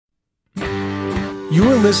You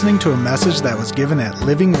are listening to a message that was given at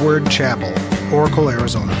Living Word Chapel, Oracle,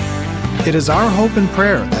 Arizona. It is our hope and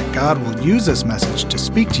prayer that God will use this message to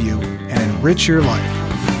speak to you and enrich your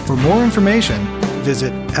life. For more information,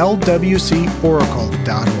 visit lwcoracle.org.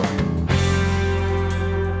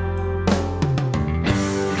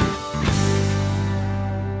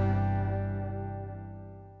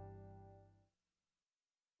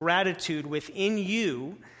 Gratitude within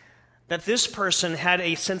you, that this person had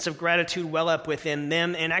a sense of gratitude well up within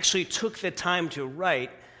them and actually took the time to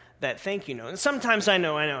write that thank you note. And sometimes I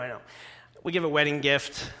know. We give a wedding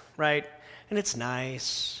gift, right? And it's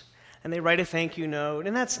nice. And they write a thank you note,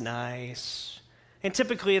 and that's nice. And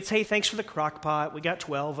typically it's, hey, thanks for the crock pot. We got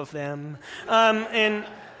 12 of them. And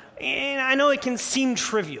I know it can seem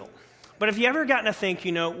trivial, but have you ever gotten a thank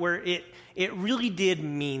you note where it really did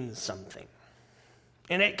mean something?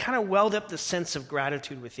 And it kind of welled up the sense of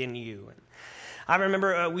gratitude within you. And I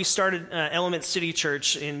remember we started Element City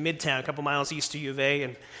Church in Midtown, a couple miles east of U of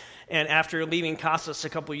A, and after leaving Casas a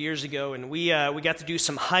couple years ago, and we got to do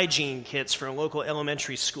some hygiene kits for a local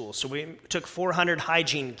elementary school. So we took 400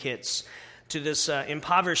 hygiene kits to this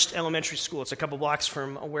impoverished elementary school. It's a couple blocks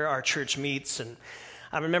from where our church meets, and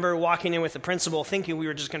I remember walking in with the principal thinking we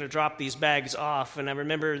were just going to drop these bags off, and I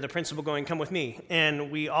remember the principal going, come with me,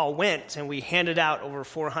 and we all went, and we handed out over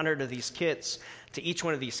 400 of these kits to each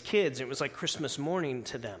one of these kids. It was like Christmas morning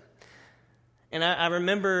to them. And I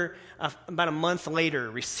remember about a month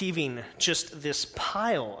later receiving just this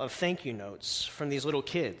pile of thank you notes from these little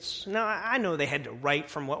kids. Now, I know they had to write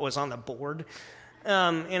from what was on the board,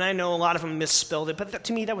 and I know a lot of them misspelled it, but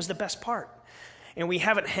to me that was the best part. And we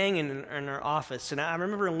have it hanging in our office. And I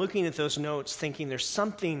remember looking at those notes thinking there's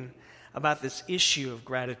something about this issue of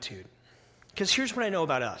gratitude. Because here's what I know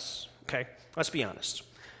about us, okay? Let's be honest.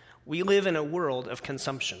 We live in a world of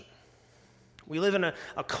consumption. We live in a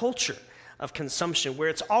culture of consumption where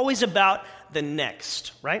it's always about the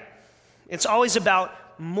next, right? It's always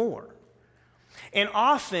about more. And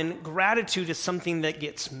often gratitude is something that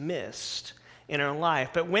gets missed in our life.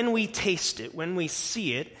 But when we taste it, when we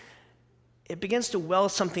see it, it begins to well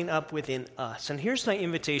something up within us. And here's my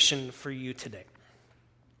invitation for you today.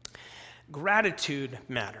 Gratitude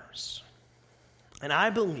matters. And I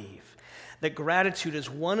believe that gratitude is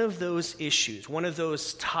one of those issues, one of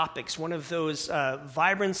those topics, one of those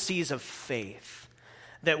vibrancies of faith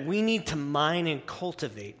that we need to mine and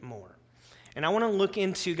cultivate more. And I want to look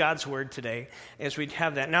into God's Word today as we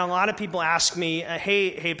have that. Now, a lot of people ask me,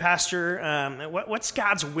 hey, Pastor, what's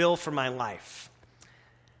God's will for my life?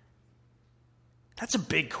 That's a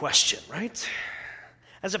big question, right?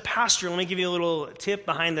 As a pastor, let me give you a little tip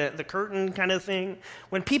behind the curtain kind of thing.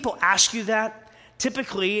 When people ask you that,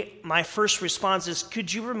 typically my first response is,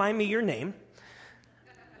 could you remind me your name?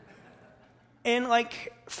 And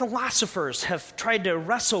like philosophers have tried to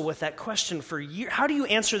wrestle with that question for years. How do you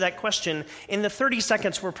answer that question in the 30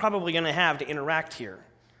 seconds we're probably going to have to interact here?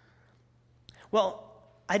 Well,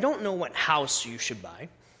 I don't know what house you should buy.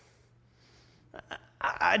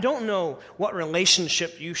 I don't know what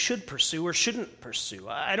relationship you should pursue or shouldn't pursue.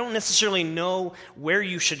 I don't necessarily know where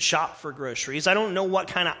you should shop for groceries. I don't know what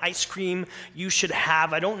kind of ice cream you should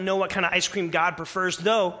have. I don't know what kind of ice cream God prefers,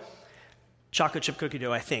 though chocolate chip cookie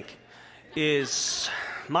dough, I think, is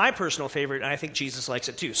my personal favorite, and I think Jesus likes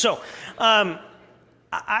it too. So I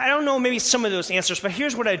don't know maybe some of those answers, but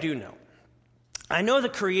here's what I do know. I know the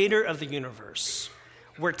creator of the universe.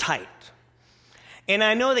 We're tight. And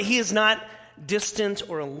I know that he is not distant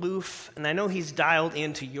or aloof, and I know he's dialed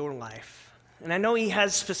into your life. And I know he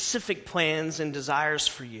has specific plans and desires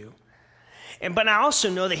for you. But I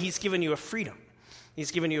also know that he's given you a freedom.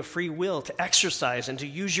 He's given you a free will to exercise and to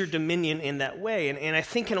use your dominion in that way. And I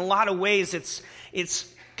think in a lot of ways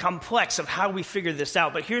it's complex of how we figure this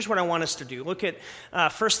out. But here's what I want us to do. Look at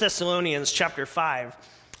 1 Thessalonians chapter 5.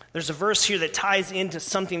 There's a verse here that ties into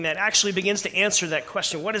something that actually begins to answer that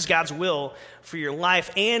question, what is God's will for your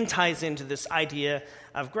life, and ties into this idea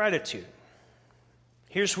of gratitude.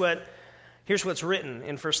 Here's what's written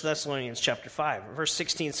in 1 Thessalonians chapter 5. Verse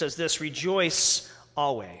 16 says this, rejoice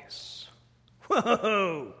always.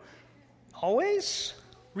 Whoa! Always?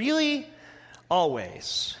 Really?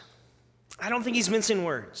 Always. I don't think he's mincing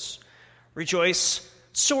words. Rejoice,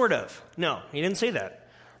 sort of. No, he didn't say that.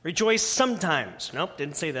 Rejoice sometimes. Nope,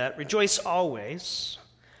 didn't say that. Rejoice always.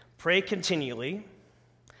 Pray continually.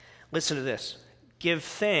 Listen to this. Give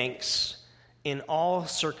thanks in all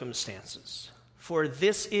circumstances, for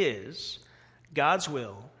this is God's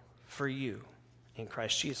will for you in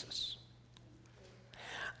Christ Jesus.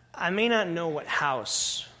 I may not know what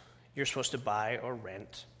house you're supposed to buy or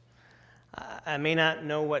rent. I may not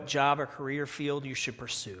know what job or career field you should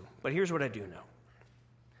pursue, but here's what I do know.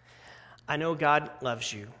 I know God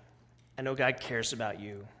loves you. I know God cares about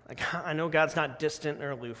you. I know God's not distant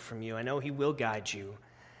or aloof from you. I know he will guide you.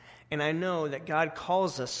 And I know that God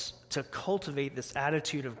calls us to cultivate this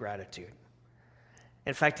attitude of gratitude.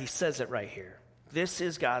 In fact, he says it right here. This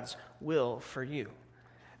is God's will for you.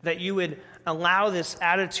 That you would allow this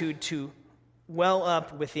attitude to well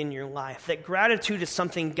up within your life. That gratitude is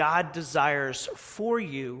something God desires for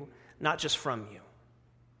you, not just from you.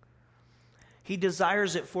 He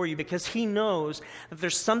desires it for you because he knows that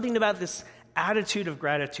there's something about this attitude of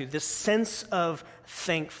gratitude, this sense of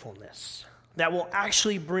thankfulness, that will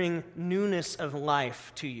actually bring newness of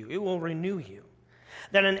life to you. It will renew you.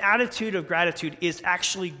 That an attitude of gratitude is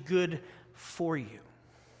actually good for you.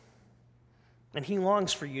 And he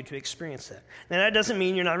longs for you to experience that. Now, that doesn't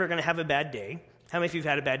mean you're never going to have a bad day. How many of you have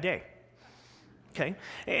had a bad day? Okay.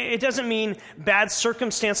 It doesn't mean bad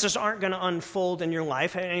circumstances aren't going to unfold in your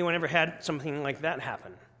life. Anyone ever had something like that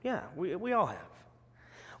happen? Yeah, we all have.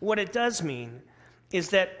 What it does mean is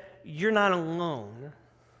that you're not alone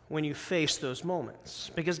when you face those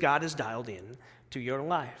moments because God is dialed in to your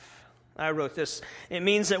life. I wrote this. It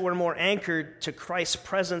means that we're more anchored to Christ's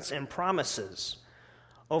presence and promises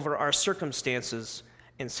over our circumstances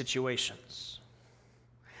and situations.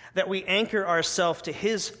 That we anchor ourselves to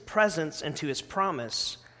his presence and to his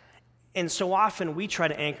promise. And so often we try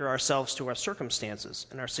to anchor ourselves to our circumstances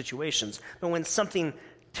and our situations. But when something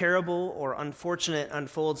terrible or unfortunate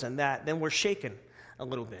unfolds in that, then we're shaken a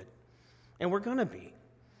little bit. And we're going to be.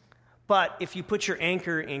 But if you put your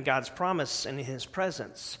anchor in God's promise and in his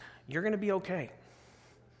presence, you're going to be okay.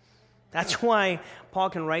 That's why Paul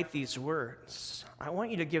can write these words. I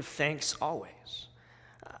want you to give thanks always.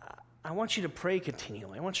 I want you to pray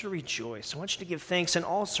continually. I want you to rejoice. I want you to give thanks in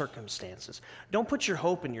all circumstances. Don't put your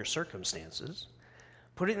hope in your circumstances.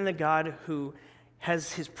 Put it in the God who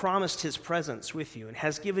has promised his presence with you and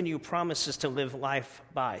has given you promises to live life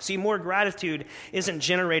by. See, more gratitude isn't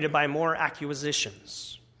generated by more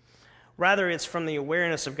acquisitions. Rather, it's from the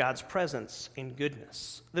awareness of God's presence and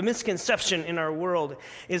goodness. The misconception in our world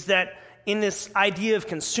is that in this idea of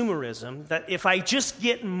consumerism, that if I just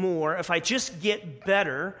get more, if I just get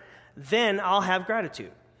better, then I'll have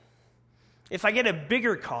gratitude. If I get a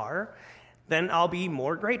bigger car, then I'll be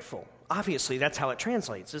more grateful. Obviously, that's how it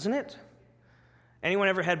translates, isn't it? Anyone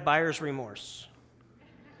ever had buyer's remorse?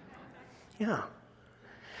 Yeah.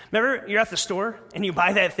 Remember, you're at the store and you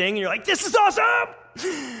buy that thing and you're like, this is awesome!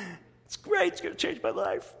 It's great, it's going to change my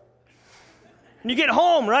life. And you get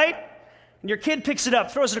home, right? And your kid picks it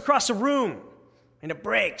up, throws it across the room, and it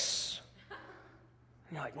breaks.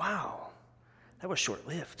 And you're like, wow, that was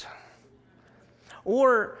short-lived.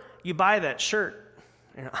 Or you buy that shirt,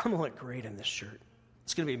 and I'm going to look great in this shirt.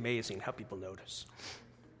 It's going to be amazing how people notice.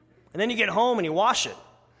 And then you get home and you wash it.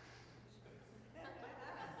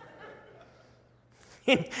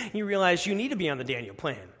 And you realize you need to be on the Daniel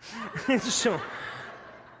plan.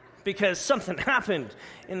 Because something happened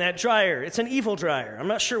in that dryer. It's an evil dryer. I'm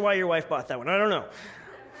not sure why your wife bought that one. I don't know.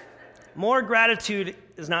 More gratitude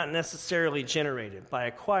is not necessarily generated by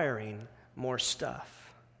acquiring more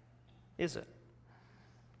stuff, is it?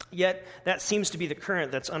 Yet, that seems to be the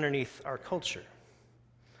current that's underneath our culture.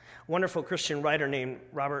 A wonderful Christian writer named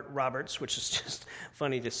Robert Roberts, which is just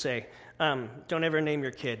funny to say. Don't ever name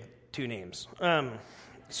your kid two names.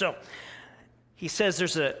 So, he says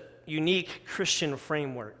there's a unique Christian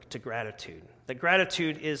framework to gratitude. That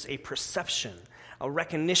gratitude is a perception, a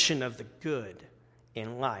recognition of the good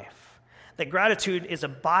in life. That gratitude is a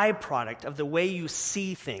byproduct of the way you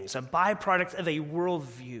see things, a byproduct of a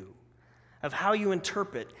worldview, of how you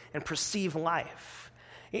interpret and perceive life.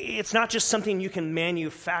 It's not just something you can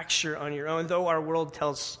manufacture on your own, though our world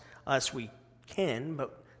tells us we can,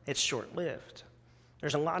 but it's short-lived.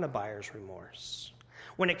 There's a lot of buyer's remorse.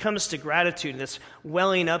 When it comes to gratitude, this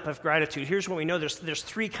welling up of gratitude, here's what we know. There's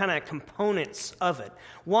three kind of components of it.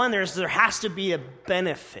 One, there has to be a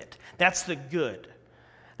benefit. That's the good.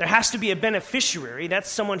 There has to be a beneficiary. That's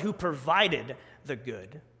someone who provided the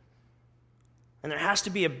good. And there has to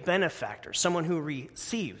be a benefactor, someone who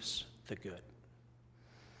receives the good.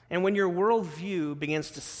 And when your worldview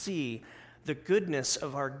begins to see the goodness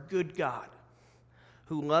of our good God,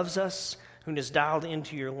 who loves us, who is dialed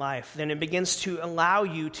into your life, then it begins to allow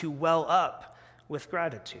you to well up with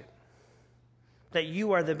gratitude. That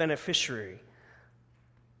you are the beneficiary.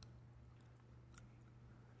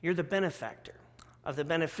 You're the benefactor of the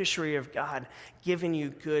beneficiary of God giving you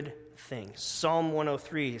good things. Psalm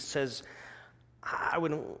 103 says,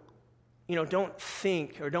 don't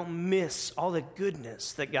think or don't miss all the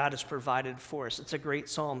goodness that God has provided for us. It's a great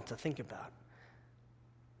psalm to think about.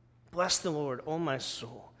 Bless the Lord, O my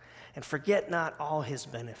soul, and forget not all his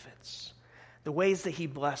benefits, the ways that he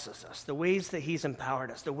blesses us, the ways that he's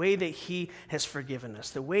empowered us, the way that he has forgiven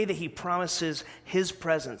us, the way that he promises his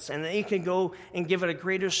presence, and that he can go and give it a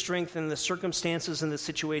greater strength in the circumstances and the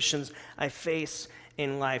situations I face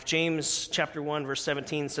in life. James chapter 1, verse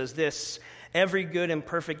 17 says this, "Every good and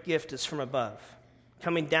perfect gift is from above,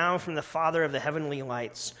 coming down from the Father of the heavenly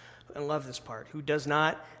lights." I love this part. "Who does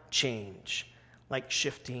not change like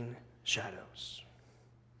shifting shadows."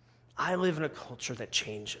 I live in a culture that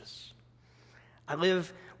changes. I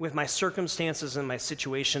live with my circumstances and my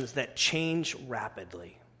situations that change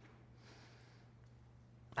rapidly.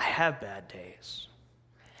 I have bad days.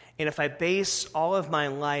 And if I base all of my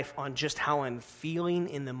life on just how I'm feeling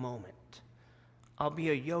in the moment, I'll be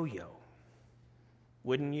a yo-yo.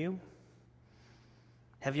 Wouldn't you?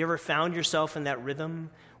 Have you ever found yourself in that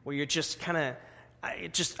rhythm where you're just kind of,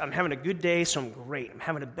 I'm having a good day, so I'm great. I'm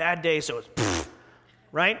having a bad day, so it's pfft,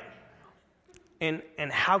 right?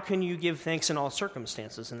 And how can you give thanks in all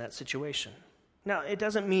circumstances in that situation? Now, it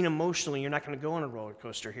doesn't mean emotionally you're not going to go on a roller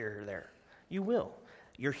coaster here or there. You will.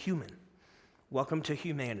 You're human. Welcome to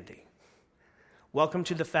humanity. Welcome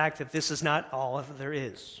to the fact that this is not all of there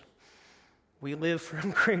is. We live for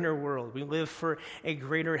a greater world. We live for a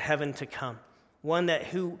greater heaven to come. One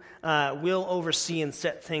who will oversee and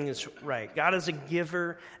set things right. God is a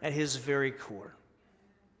giver at his very core.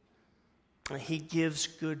 And he gives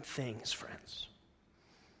good things, friends.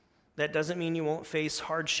 That doesn't mean you won't face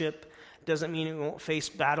hardship, doesn't mean you won't face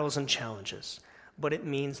battles and challenges, but it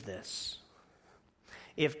means this.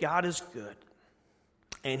 If God is good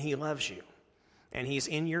and he loves you and he's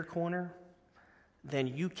in your corner, then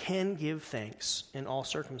you can give thanks in all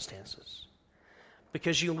circumstances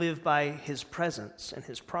because you live by his presence and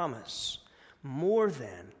his promise more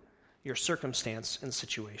than your circumstance and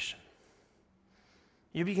situation.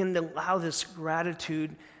 You begin to allow this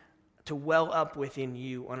gratitude to well up within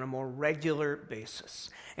you on a more regular basis.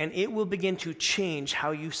 And it will begin to change how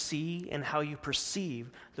you see and how you perceive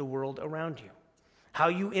the world around you, how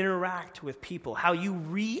you interact with people, how you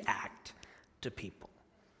react to people.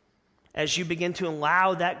 As you begin to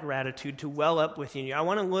allow that gratitude to well up within you. I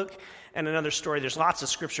want to look at another story. There's lots of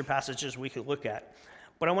scripture passages we could look at.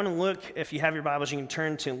 But I want to look, if you have your Bibles, you can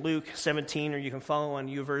turn to Luke 17, or you can follow on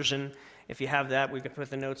YouVersion. If you have that, we could put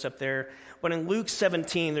the notes up there. But in Luke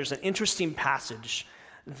 17, there's an interesting passage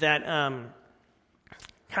that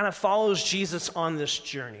kind of follows Jesus on this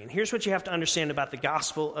journey. And here's what you have to understand about the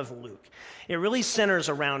Gospel of Luke. It really centers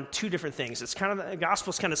around two different things. The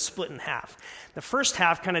Gospel's kind of split in half. The first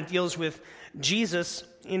half kind of deals with Jesus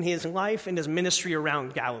in his life and his ministry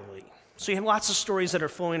around Galilee. So you have lots of stories that are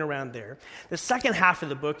flowing around there. The second half of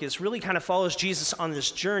the book is really kind of follows Jesus on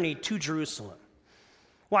this journey to Jerusalem.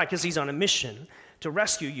 Why? Because he's on a mission to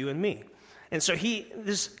rescue you and me. And so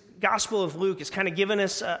this Gospel of Luke is kind of giving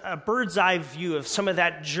us a bird's eye view of some of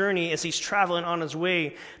that journey as he's traveling on his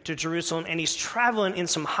way to Jerusalem, and he's traveling in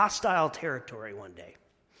some hostile territory one day.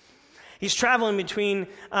 He's traveling between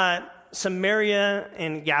Samaria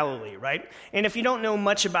and Galilee, right? And if you don't know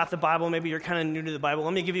much about the Bible, maybe you're kind of new to the Bible,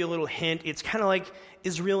 let me give you a little hint. It's kind of like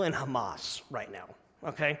Israel and Hamas right now,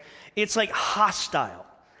 okay? It's like hostile.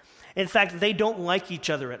 In fact, they don't like each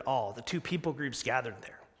other at all, the two people groups gathered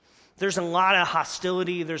there. There's a lot of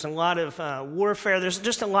hostility. There's a lot of warfare. There's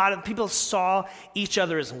just a lot of people saw each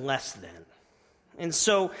other as less than. And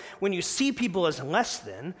so when you see people as less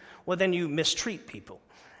than, well, then you mistreat people.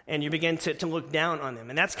 And you begin to look down on them.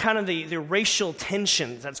 And that's kind of the racial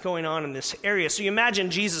tension that's going on in this area. So you imagine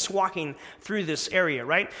Jesus walking through this area,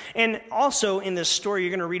 right? And also in this story, you're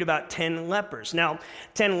going to read about 10 lepers. Now,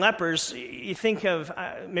 10 lepers, you think of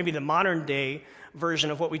maybe the modern day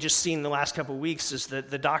version of what we just seen in the last couple of weeks is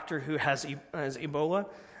the doctor who has Ebola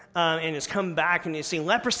and has come back. And you see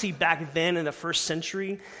leprosy back then in the first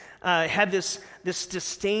century had this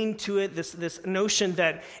disdain to it, this notion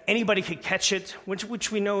that anybody could catch it,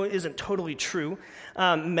 which we know isn't totally true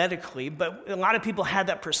medically, but a lot of people had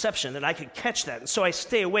that perception that I could catch that, and so I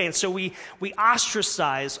stay away. And so we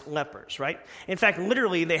ostracize lepers, right? In fact,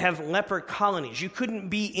 literally, they have leper colonies. You couldn't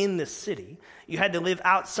be in the city. You had to live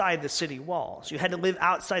outside the city walls. You had to live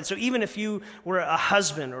outside. So even if you were a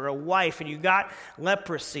husband or a wife and you got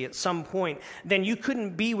leprosy at some point, then you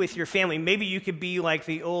couldn't be with your family. Maybe you could be like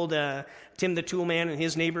the old Tim the Tool Man and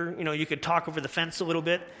his neighbor. You know, you could talk over the fence a little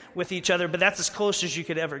bit with each other, but that's as close as you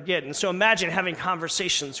could ever get. And so imagine having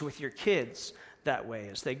conversations with your kids that way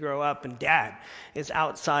as they grow up and dad is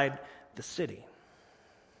outside the city.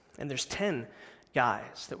 And there's 10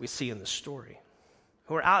 guys that we see in the story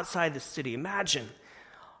who are outside the city. Imagine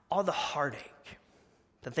all the heartache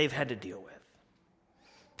that they've had to deal with.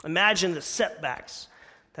 Imagine the setbacks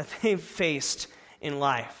that they've faced in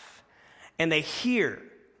life. and they hear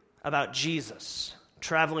about Jesus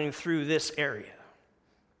traveling through this area.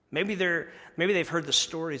 Maybe they've heard the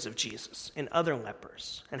stories of Jesus and other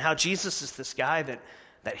lepers, and how Jesus is this guy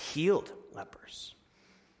that healed lepers.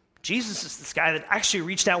 Jesus is this guy that actually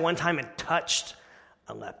reached out one time and touched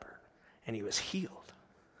a leper, and he was healed.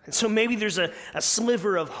 And so maybe there's a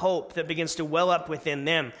sliver of hope that begins to well up within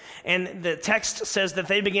them. And the text says that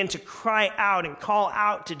they begin to cry out and call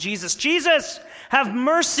out to Jesus, Jesus, have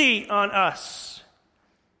mercy on us.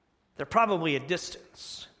 They're probably a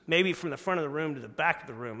distance, maybe from the front of the room to the back of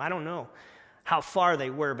the room. I don't know how far they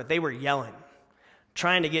were, but they were yelling,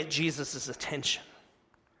 trying to get Jesus' attention.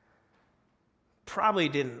 Probably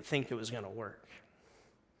didn't think it was going to work.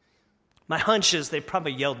 My hunch is they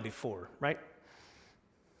probably yelled before, right?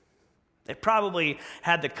 They probably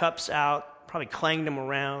had the cups out, probably clanged them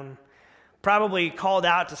around, probably called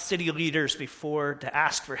out to city leaders before to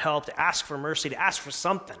ask for help, to ask for mercy, to ask for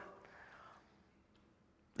something.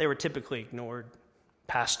 They were typically ignored,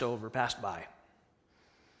 passed over, passed by.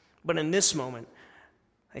 But in this moment,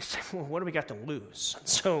 they said, well, what do we got to lose? And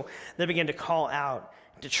so they began to call out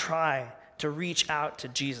to try to reach out to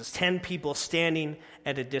Jesus. 10 people standing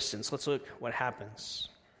at a distance. Let's look what happens.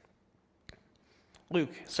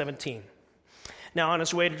 Luke 17. Now on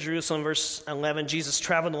his way to Jerusalem, verse 11, Jesus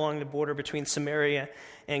traveled along the border between Samaria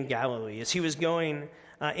and Galilee. As he was going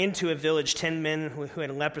into a village, 10 men who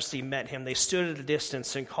had leprosy met him. They stood at a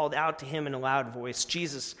distance and called out to him in a loud voice,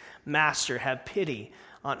 Jesus, Master, have pity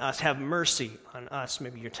on us, have mercy on us,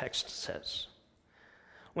 maybe your text says.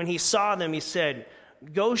 When he saw them, he said,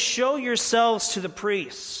 go show yourselves to the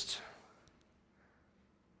priest.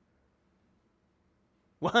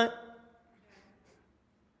 What?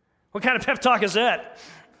 What kind of pep talk is that?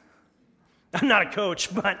 I'm not a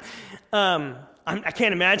coach, but I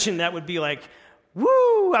can't imagine that would be like,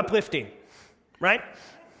 woo, uplifting, right?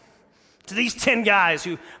 To these 10 guys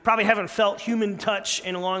who probably haven't felt human touch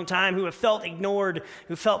in a long time, who have felt ignored,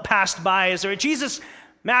 who felt passed by. Is there, Jesus,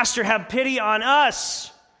 Master, have pity on us.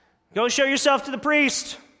 Go show yourself to the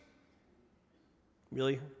priest.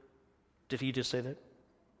 Really? Did he just say that?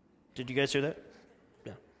 Did you guys hear that?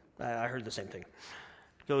 Yeah, I heard the same thing.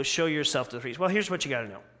 Go show yourself to the priest. Well, here's what you got to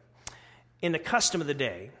know. In the custom of the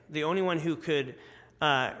day, the only one who could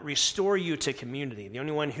restore you to community, the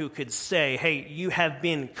only one who could say, hey, you have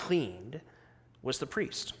been cleaned, was the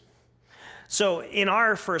priest. So in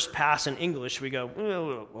our first pass in English, we go,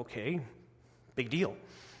 oh, okay, big deal.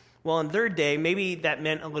 Well, in their day, maybe that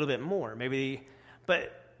meant a little bit more.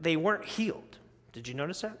 But they weren't healed. Did you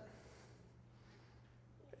notice that?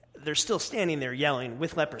 They're still standing there yelling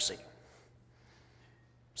with leprosy.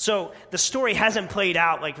 So the story hasn't played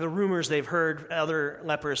out like the rumors they've heard other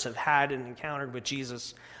lepers have had and encountered with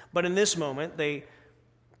Jesus. But in this moment, they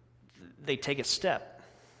take a step.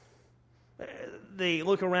 They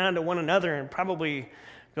look around at one another and probably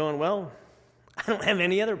going, well, I don't have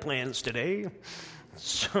any other plans today.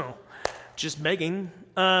 So just begging.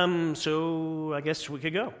 So I guess we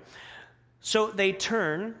could go. So they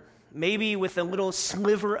turn, maybe with a little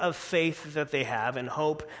sliver of faith that they have and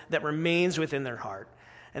hope that remains within their heart.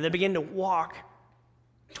 And they begin to walk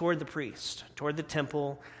toward the priest, toward the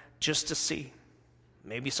temple, just to see.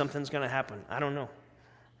 Maybe something's going to happen. I don't know.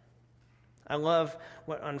 I love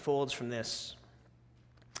what unfolds from this.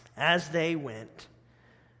 As they went,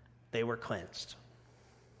 they were cleansed.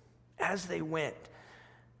 As they went,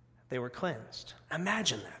 they were cleansed.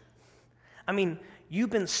 Imagine that. I mean, you've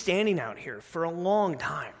been standing out here for a long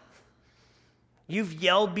time. You've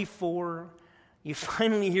yelled before. You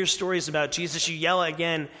finally hear stories about Jesus. You yell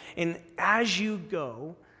again. And as you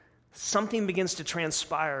go, something begins to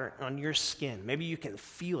transpire on your skin. Maybe you can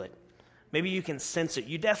feel it. Maybe you can sense it.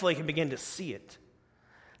 You definitely can begin to see it.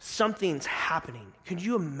 Something's happening. Could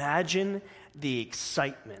you imagine the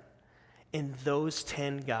excitement in those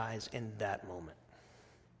 10 guys in that moment?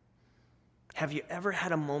 Have you ever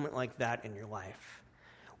had a moment like that in your life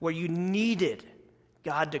where you needed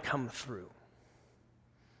God to come through?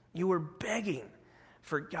 You were begging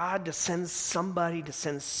for God to send somebody, to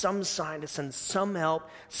send some sign, to send some help,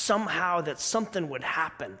 somehow that something would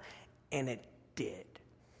happen, and it did.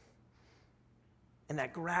 And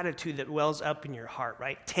that gratitude that wells up in your heart,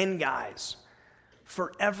 right? 10 guys,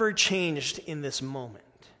 forever changed in this moment.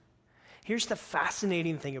 Here's the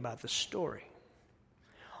fascinating thing about the story.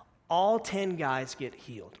 All 10 guys get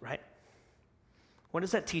healed, right? What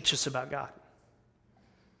does that teach us about God?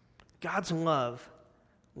 God's love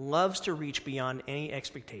loves to reach beyond any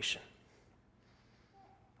expectation.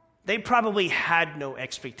 They probably had no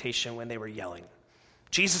expectation when they were yelling,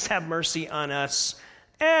 Jesus, have mercy on us.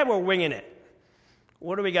 We're winging it.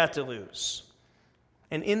 What do we got to lose?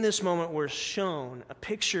 And in this moment, we're shown a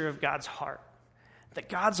picture of God's heart, that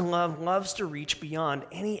God's love loves to reach beyond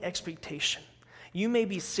any expectation. You may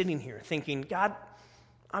be sitting here thinking, God,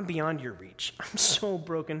 I'm beyond your reach. I'm so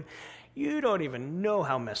broken. You don't even know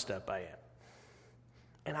how messed up I am.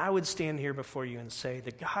 And I would stand here before you and say,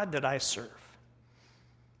 the God that I serve,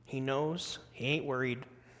 he knows, he ain't worried,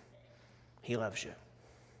 he loves you.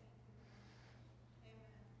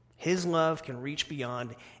 His love can reach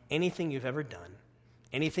beyond anything you've ever done,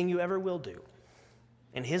 anything you ever will do.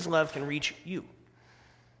 And his love can reach you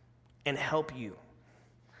and help you.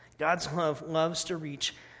 God's love loves to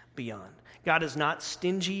reach beyond. God is not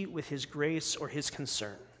stingy with his grace or his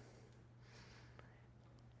concern.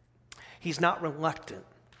 He's not reluctant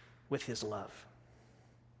with his love.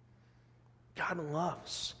 God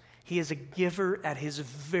loves. He is a giver at his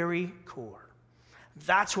very core.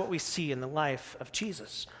 That's what we see in the life of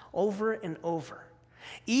Jesus over and over.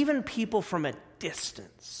 Even people from a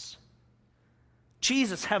distance.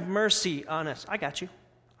 Jesus, have mercy on us. I got you.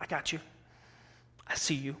 I got you. I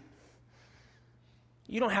see you.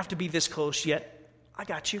 You don't have to be this close yet. I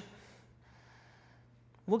got you.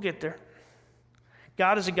 We'll get there.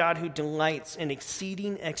 God is a God who delights in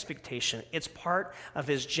exceeding expectation. It's part of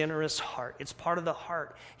his generous heart. It's part of the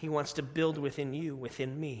heart he wants to build within you,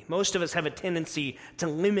 within me. Most of us have a tendency to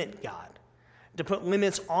limit God, to put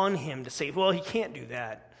limits on him, to say, well, he can't do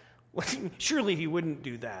that. Well, surely he wouldn't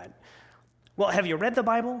do that. Well, have you read the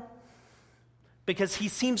Bible? Because he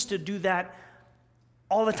seems to do that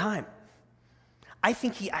all the time. I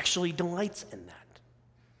think he actually delights in that.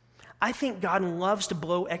 I think God loves to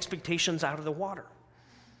blow expectations out of the water.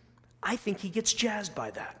 I think he gets jazzed by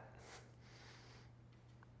that.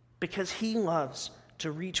 Because he loves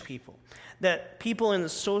to reach people. That people in the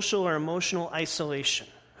social or emotional isolation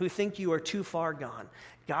who think you are too far gone,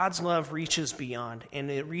 God's love reaches beyond, and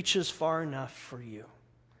it reaches far enough for you.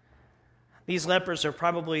 These lepers are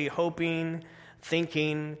probably hoping,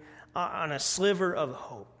 thinking on a sliver of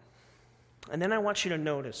hope. And then I want you to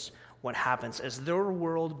notice what happens as their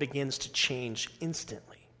world begins to change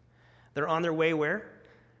instantly. They're on their way where?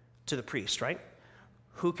 To the priest, right?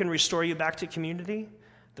 Who can restore you back to community?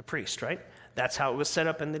 The priest, right? That's how it was set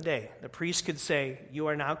up in the day. The priest could say, you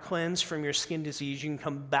are now cleansed from your skin disease. You can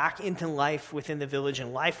come back into life within the village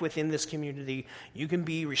and life within this community. You can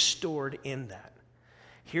be restored in that.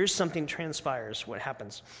 Here's something transpires, what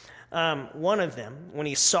happens. One of them, when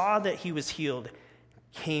he saw that he was healed,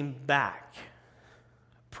 came back,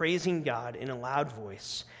 praising God in a loud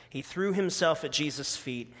voice. He threw himself at Jesus'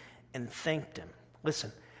 feet and thanked him.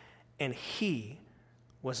 Listen, and he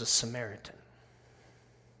was a Samaritan.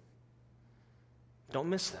 Don't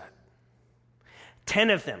miss that. 10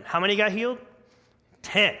 of them. How many got healed?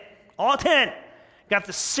 10. All 10 got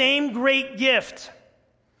the same great gift.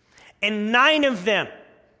 And 9 of them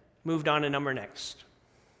moved on to number next.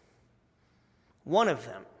 One of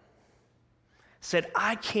them said,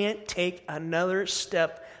 I can't take another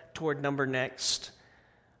step toward number next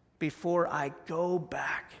before I go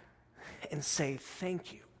back and say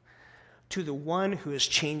thank you to the one who has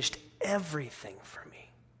changed everything for me.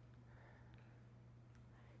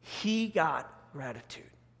 He got gratitude.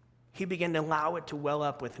 He began to allow it to well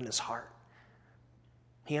up within his heart.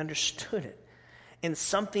 He understood it. And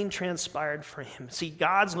something transpired for him. See,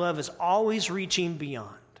 God's love is always reaching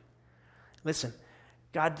beyond. Listen,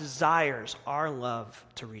 God desires our love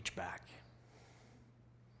to reach back.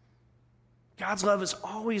 God's love is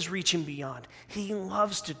always reaching beyond. He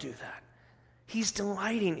loves to do that. He's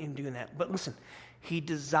delighting in doing that. But listen, he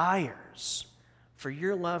desires for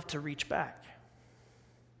your love to reach back.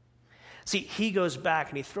 See, he goes back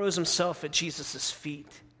and he throws himself at Jesus'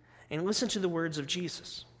 feet. And listen to the words of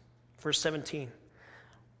Jesus. Verse 17.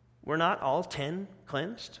 Were not all 10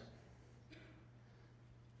 cleansed?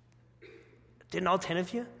 Didn't all 10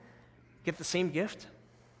 of you get the same gift?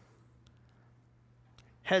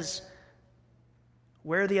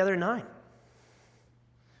 Where are the other 9?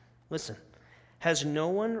 Listen, has no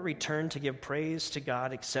one returned to give praise to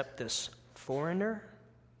God except this foreigner?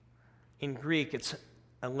 In Greek, it's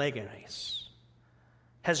alegenes.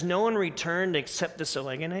 Has no one returned except this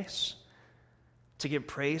alegenes to give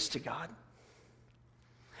praise to God?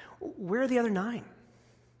 Where are the other 9?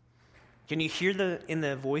 Can you hear in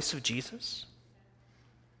the voice of Jesus?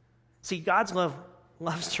 See, God's love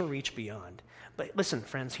loves to reach beyond. But listen,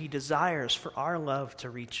 friends, he desires for our love to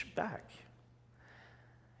reach back.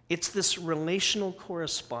 It's this relational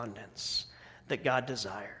correspondence that God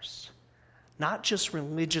desires, not just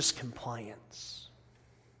religious compliance.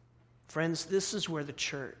 Friends, this is where the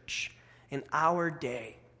church in our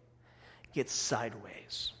day gets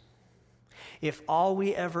sideways. If all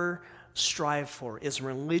we ever strive for is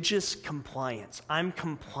religious compliance. I'm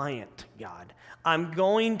compliant, God. I'm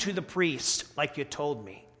going to the priest like you told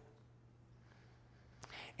me.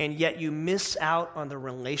 And yet you miss out on the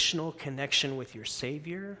relational connection with your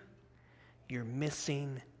Savior. You're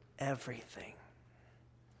missing everything.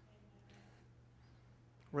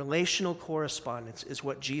 Relational correspondence is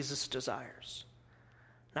what Jesus desires,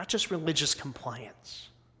 not just religious compliance.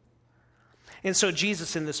 And so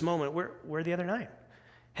Jesus in this moment, where are the other 9?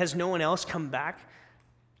 Has no one else come back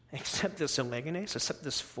except this Elegenes, except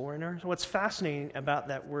this foreigner? What's fascinating about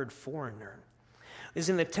that word foreigner is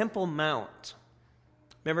in the Temple Mount.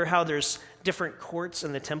 Remember how there's different courts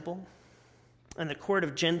in the temple? And the court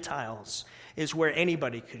of Gentiles is where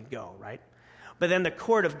anybody could go, right? But then the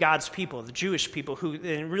court of God's people, the Jewish people,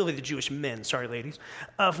 and really the Jewish men, sorry ladies,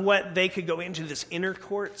 of what they could go into this inner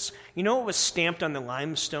courts. You know what was stamped on the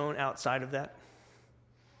limestone outside of that?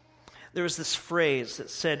 There was this phrase that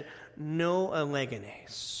said, no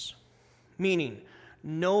Elegenes, meaning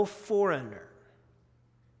no foreigner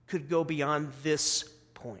could go beyond this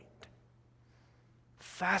point.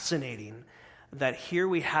 Fascinating that here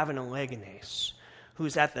we have an Elegenes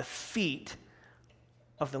who's at the feet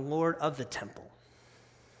of the Lord of the temple.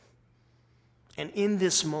 And in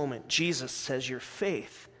this moment, Jesus says, your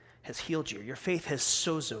faith has healed you. Your faith has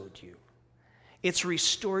sozoed you. It's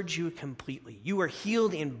restored you completely. You are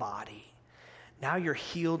healed in body. Now you're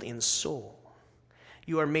healed in soul.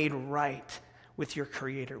 You are made right with your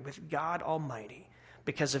Creator, with God Almighty,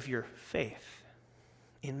 because of your faith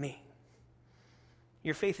in me.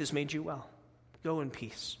 Your faith has made you well. Go in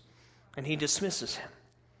peace. And he dismisses him.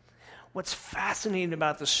 What's fascinating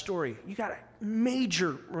about the story, you got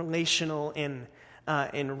major relational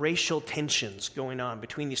and racial tensions going on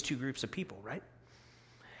between these two groups of people, right?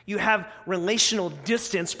 You have relational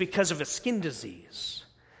distance because of a skin disease.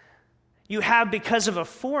 You have, because of a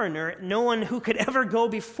foreigner, no one who could ever go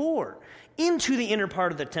before into the inner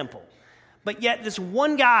part of the temple. But yet this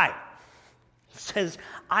one guy says,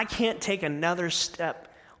 I can't take another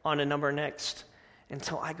step on a number next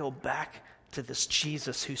until I go back to this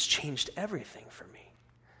Jesus who's changed everything for me.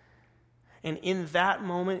 And in that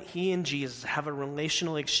moment, he and Jesus have a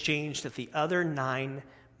relational exchange that the other 9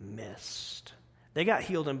 missed. They got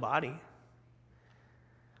healed in body,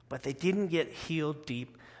 but they didn't get healed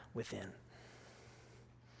deep within.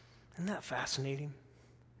 Isn't that fascinating?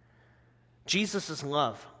 Jesus'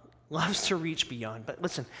 love loves to reach beyond, but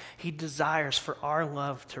listen, he desires for our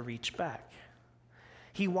love to reach back.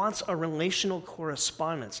 He wants a relational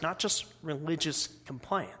correspondence, not just religious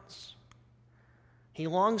compliance. He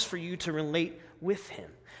longs for you to relate with him,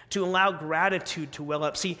 to allow gratitude to well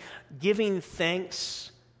up. See, giving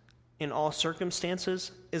thanks in all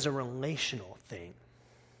circumstances is a relational thing,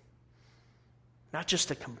 not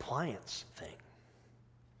just a compliance thing.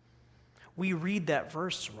 We read that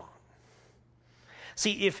verse wrong.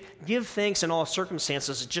 See, if give thanks in all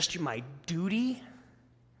circumstances is just my duty,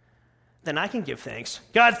 then I can give thanks.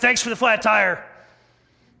 God, thanks for the flat tire.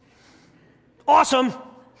 Awesome.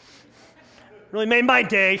 Really made my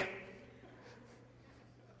day.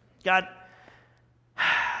 God,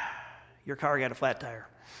 your car got a flat tire.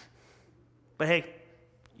 But hey,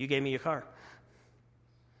 you gave me your car.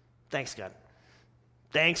 Thanks, God.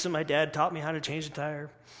 Thanks that my dad taught me how to change the tire.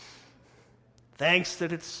 Thanks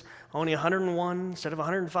that it's only 101 instead of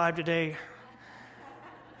 105 today.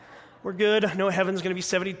 We're good. I know heaven's going to be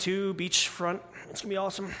 72, beachfront. It's going to be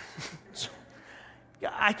awesome. So, yeah,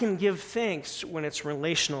 I can give thanks when it's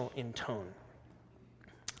relational in tone,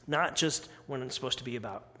 not just when it's supposed to be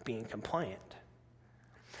about being compliant.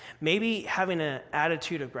 Maybe having an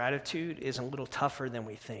attitude of gratitude is a little tougher than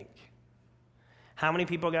we think. How many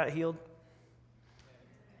people got healed?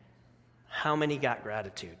 How many got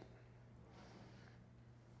gratitude?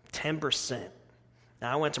 10%.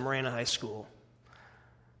 Now, I went to Marana High School,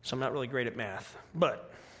 so I'm not really great at math,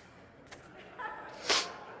 but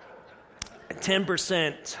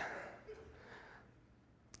 10%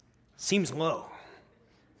 seems low.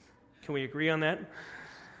 Can we agree on that?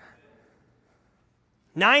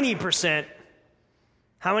 90%.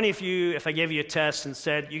 How many of you, if I gave you a test and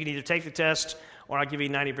said you can either take the test or I'll give you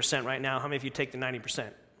 90% right now, how many of you take the 90%?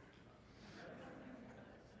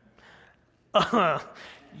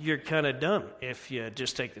 You're kind of dumb if you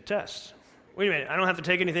just take the test. Wait a minute, I don't have to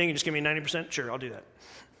take anything, you just give me 90%? Sure, I'll do that.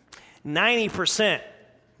 90%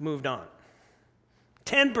 moved on.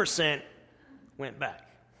 10% went back.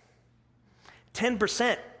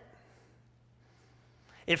 10%.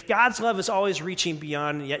 If God's love is always reaching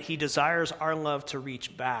beyond, and yet he desires our love to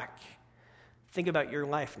reach back, think about your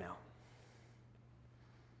life now.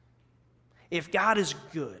 If God is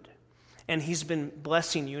good, and he's been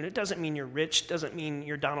blessing you. And it doesn't mean you're rich, doesn't mean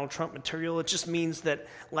you're Donald Trump material. It just means that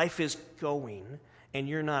life is going and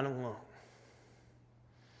you're not alone.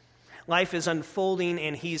 Life is unfolding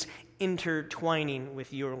and he's intertwining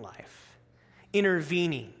with your life,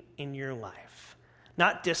 intervening in your life.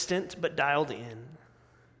 Not distant, but dialed in.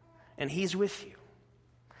 And he's with you.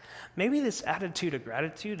 Maybe this attitude of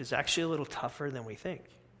gratitude is actually a little tougher than we think.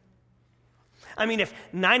 I mean, if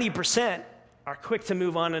 90% are quick to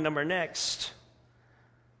move on to number next.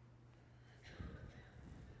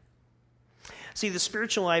 See, the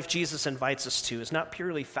spiritual life Jesus invites us to is not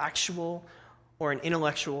purely factual or an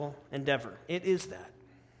intellectual endeavor. It is that.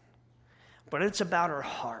 But it's about our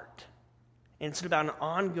heart. And it's about an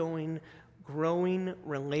ongoing, growing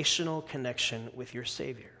relational connection with your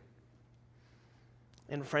Savior.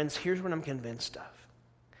 And friends, here's what I'm convinced of.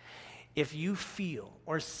 If you feel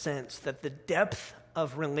or sense that the depth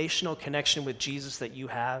of relational connection with Jesus that you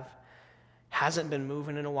have hasn't been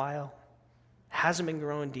moving in a while, hasn't been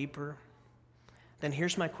growing deeper, then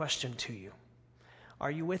here's my question to you. Are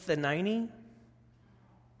you with the 90?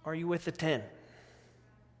 Or are you with the 10?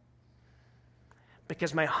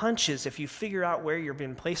 Because my hunch is if you figure out where you've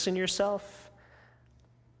been placing yourself,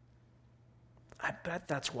 I bet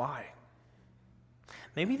that's why.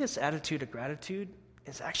 Maybe this attitude of gratitude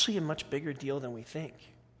is actually a much bigger deal than we think.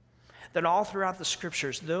 That all throughout the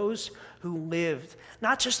scriptures, those who lived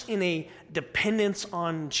not just in a dependence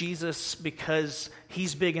on Jesus because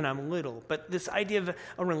he's big and I'm little, but this idea of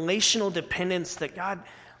a relational dependence that God,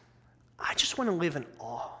 I just want to live in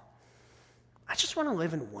awe. I just want to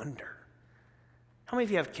live in wonder. How many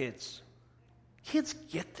of you have kids? Kids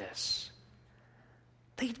get this.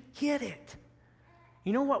 They get it.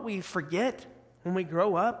 You know what we forget when we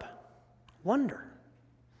grow up? Wonder.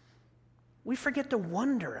 We forget to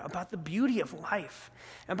wonder about the beauty of life,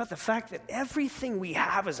 about the fact that everything we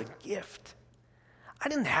have is a gift. I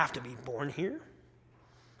didn't have to be born here.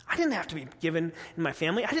 I didn't have to be given in my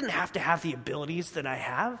family. I didn't have to have the abilities that I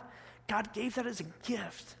have. God gave that as a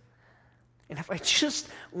gift. And if I just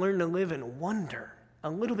learn to live in wonder a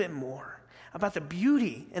little bit more about the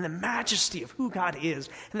beauty and the majesty of who God is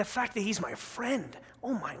and the fact that he's my friend,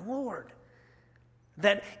 oh my Lord,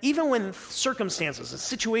 that even when circumstances and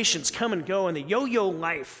situations come and go and the yo-yo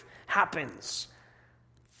life happens,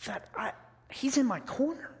 that he's in my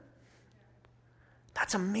corner.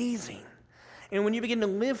 That's amazing. And when you begin to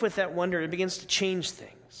live with that wonder, it begins to change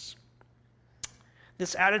things.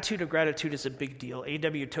 This attitude of gratitude is a big deal.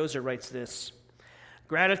 A.W. Tozer writes this: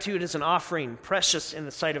 gratitude is an offering precious in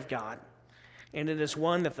the sight of God, and it is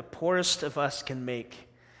one that the poorest of us can make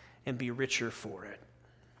and be richer for it.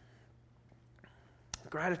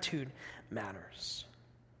 Gratitude matters.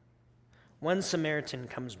 One Samaritan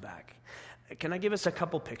comes back. Can I give us a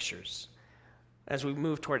couple pictures as we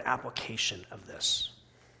move toward application of this?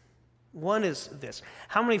 One is this.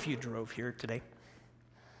 How many of you drove here today?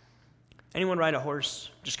 Anyone ride a horse?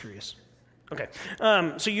 Just curious. Okay.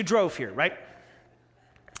 So you drove here, right?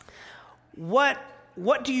 What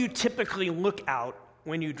do you typically look out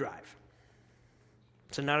when you drive?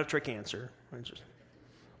 It's not a trick answer.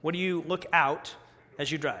 What do you look out as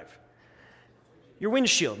you drive? Your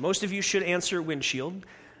windshield. Most of you should answer windshield.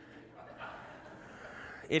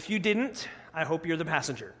 If you didn't, I hope you're the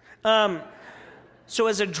passenger. So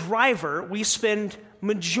as a driver, we spend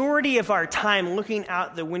majority of our time looking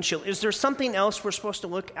out the windshield. Is there something else we're supposed to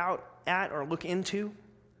look out at or look into?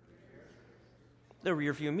 The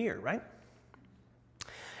rear view mirror, right?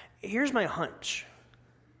 Here's my hunch.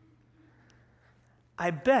 I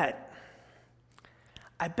bet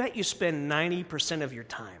you spend 90% of your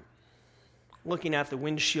time looking at the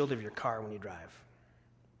windshield of your car when you drive.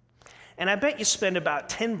 And I bet you spend about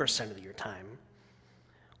 10% of your time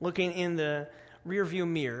looking in the rearview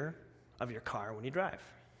mirror of your car when you drive.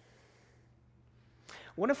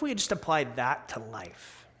 What if we had just applied that to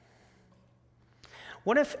life?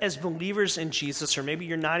 What if, as believers in Jesus, or maybe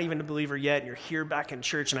you're not even a believer yet, and you're here back in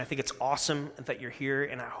church, and I think it's awesome that you're here,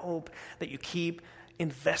 and I hope that you keep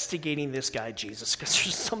investigating this guy, Jesus, because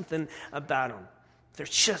there's something about him. There's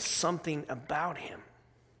just something about him.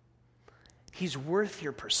 He's worth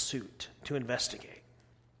your pursuit to investigate.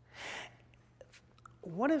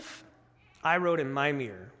 What if I wrote in my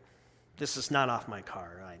mirror, this is not off my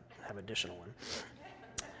car, I have an additional one.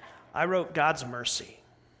 I wrote God's mercy.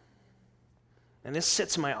 And this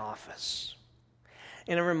sits in my office.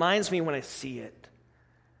 And it reminds me when I see it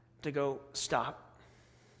to go, stop.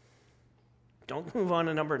 Don't move on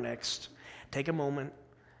to number next. Take a moment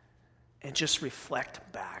and just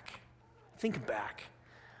reflect back. Think back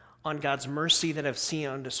on God's mercy that I've seen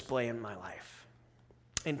on display in my life.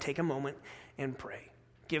 And take a moment and pray.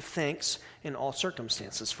 Give thanks in all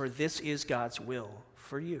circumstances, for this is God's will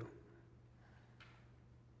for you.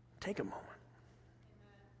 Take a moment.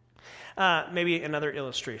 Maybe another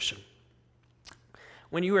illustration.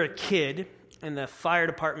 When you were a kid, and the fire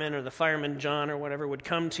department or the fireman John or whatever would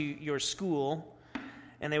come to your school,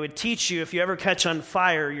 and they would teach you, if you ever catch on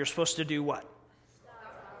fire, you're supposed to do what?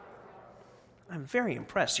 I'm very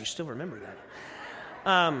impressed you still remember that.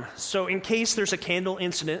 So in case there's a candle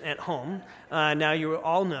incident at home, now you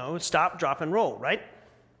all know, stop, drop, and roll, right?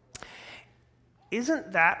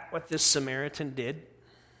 Isn't that what this Samaritan did?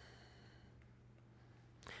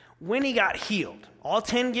 When he got healed, all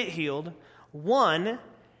 10 get healed, one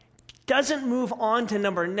doesn't move on to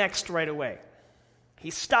number next right away. He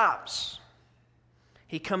stops.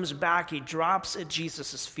 He comes back. He drops at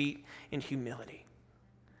Jesus' feet in humility.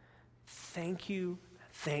 Thank you,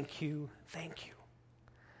 thank you, thank you.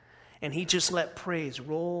 And he just let praise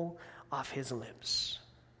roll off his lips.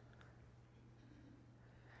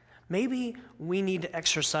 Maybe we need to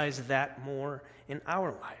exercise that more in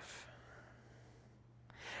our life.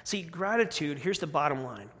 See, gratitude, here's the bottom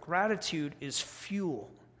line. Gratitude is fuel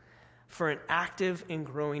for an active and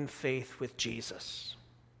growing faith with Jesus.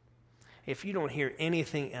 If you don't hear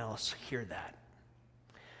anything else, hear that.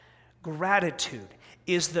 Gratitude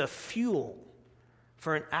is the fuel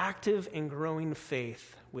for an active and growing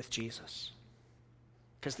faith with Jesus.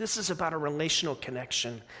 Because this is about a relational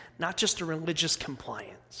connection, not just a religious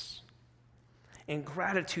compliance. And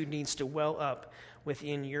gratitude needs to well up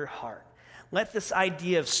within your heart. Let this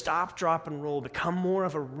idea of stop, drop, and roll become more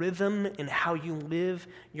of a rhythm in how you live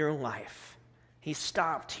your life. He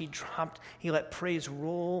stopped, he dropped, he let praise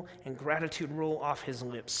roll and gratitude roll off his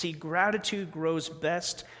lips. See, gratitude grows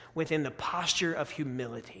best within the posture of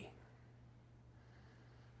humility.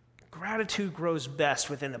 Gratitude grows best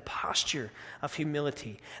within the posture of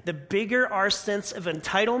humility. The bigger our sense of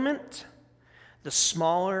entitlement, the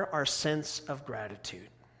smaller our sense of gratitude.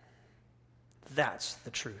 That's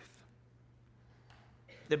the truth.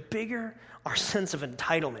 The bigger our sense of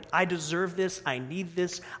entitlement, I deserve this, I need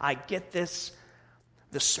this, I get this,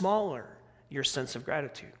 the smaller your sense of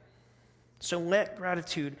gratitude. So let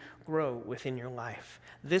gratitude grow within your life.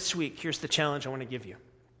 This week, here's the challenge I want to give you.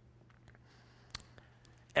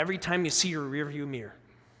 Every time you see your rearview mirror,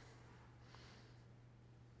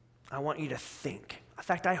 I want you to think. In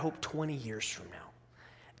fact, I hope 20 years from now,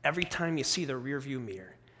 every time you see the rearview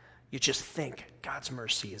mirror, you just think, God's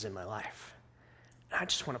mercy is in my life. And I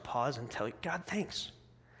just want to pause and tell you, God, thanks.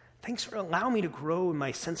 Thanks for allowing me to grow in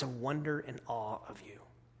my sense of wonder and awe of you.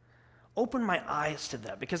 Open my eyes to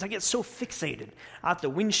that, because I get so fixated out the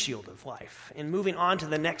windshield of life and moving on to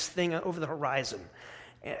the next thing over the horizon.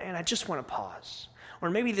 And I just want to pause. Or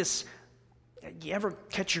maybe you ever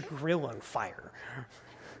catch your grill on fire?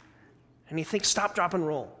 And you think, stop, drop, and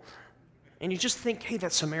roll. And you just think, hey,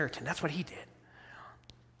 that Samaritan, that's what he did.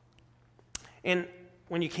 And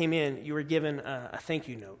when you came in, you were given a thank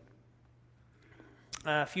you note.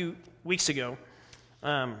 A few weeks ago,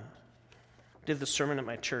 did the sermon at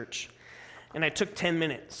my church, and I took 10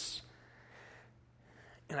 minutes,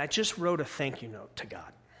 and I just wrote a thank you note to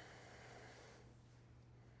God.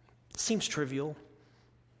 It seems trivial,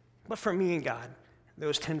 but for me and God,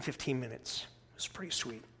 those 10, 15 minutes was pretty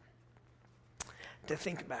sweet. To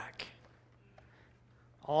think back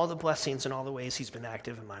all the blessings and all the ways he's been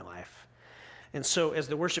active in my life. And so as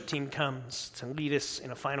the worship team comes to lead us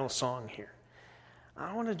in a final song here,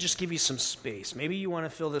 I want to just give you some space. Maybe you want to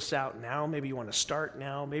fill this out now. Maybe you want to start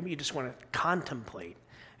now. Maybe you just want to contemplate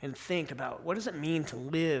and think about, what does it mean to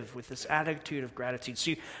live with this attitude of gratitude?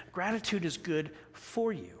 See, gratitude is good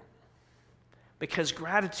for you, because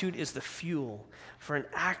gratitude is the fuel for an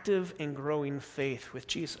active and growing faith with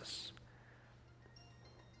Jesus.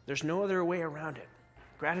 There's no other way around it.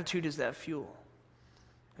 Gratitude is that fuel.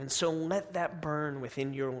 And so let that burn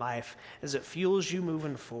within your life as it fuels you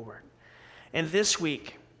moving forward. And this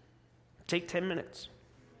week, take 10 minutes,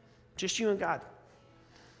 just you and God,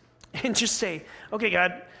 and just say, okay,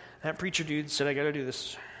 God, that preacher dude said I got to do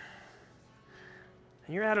this.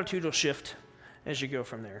 And your attitude will shift as you go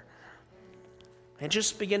from there. And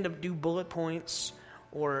just begin to do bullet points,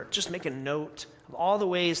 or just make a note of all the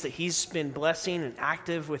ways that he's been blessing and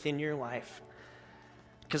active within your life.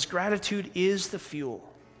 Because gratitude is the fuel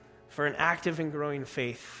for an active and growing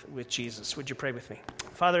faith with Jesus. Would you pray with me?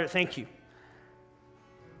 Father, thank you.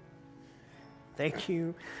 Thank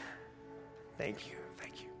you. Thank you.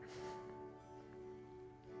 Thank you.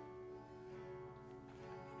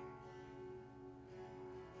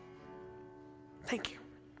 Thank you.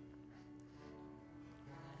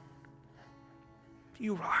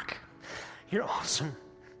 You rock. You're awesome.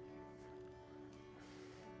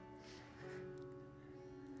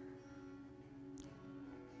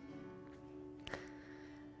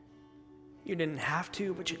 You didn't have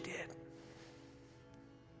to, but you did.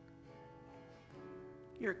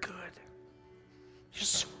 You're good. You're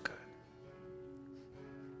so good.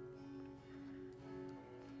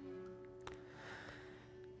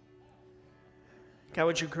 God,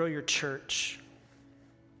 would you grow your church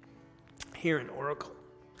here in Oracle,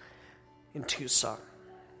 in Tucson,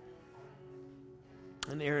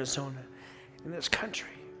 in Arizona, in this country?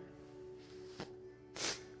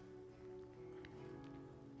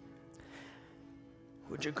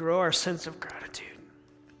 Would you grow our sense of gratitude?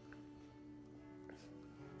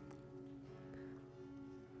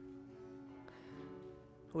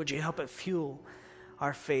 Would you help it fuel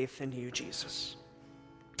our faith in you, Jesus?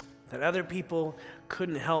 That other people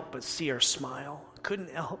couldn't help but see our smile,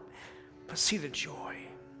 couldn't help but see the joy,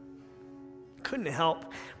 couldn't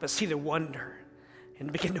help but see the wonder,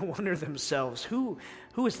 and begin to wonder themselves, who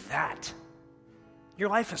is that? Your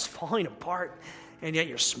life is falling apart, and yet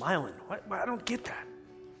you're smiling. What? I don't get that.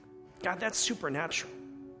 God, that's supernatural.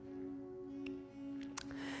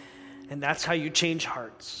 And that's how you change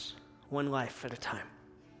hearts, one life at a time.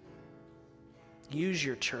 Use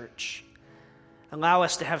your church. Allow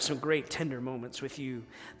us to have some great tender moments with you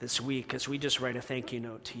this week as we just write a thank you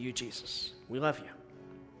note to you, Jesus. We love you.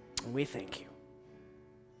 And we thank you.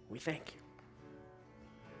 We thank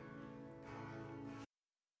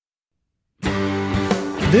you.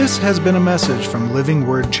 This has been a message from Living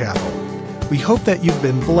Word Chapel. We hope that you've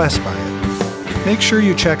been blessed by it. Make sure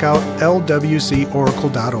you check out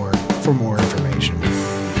lwcoracle.org for more information.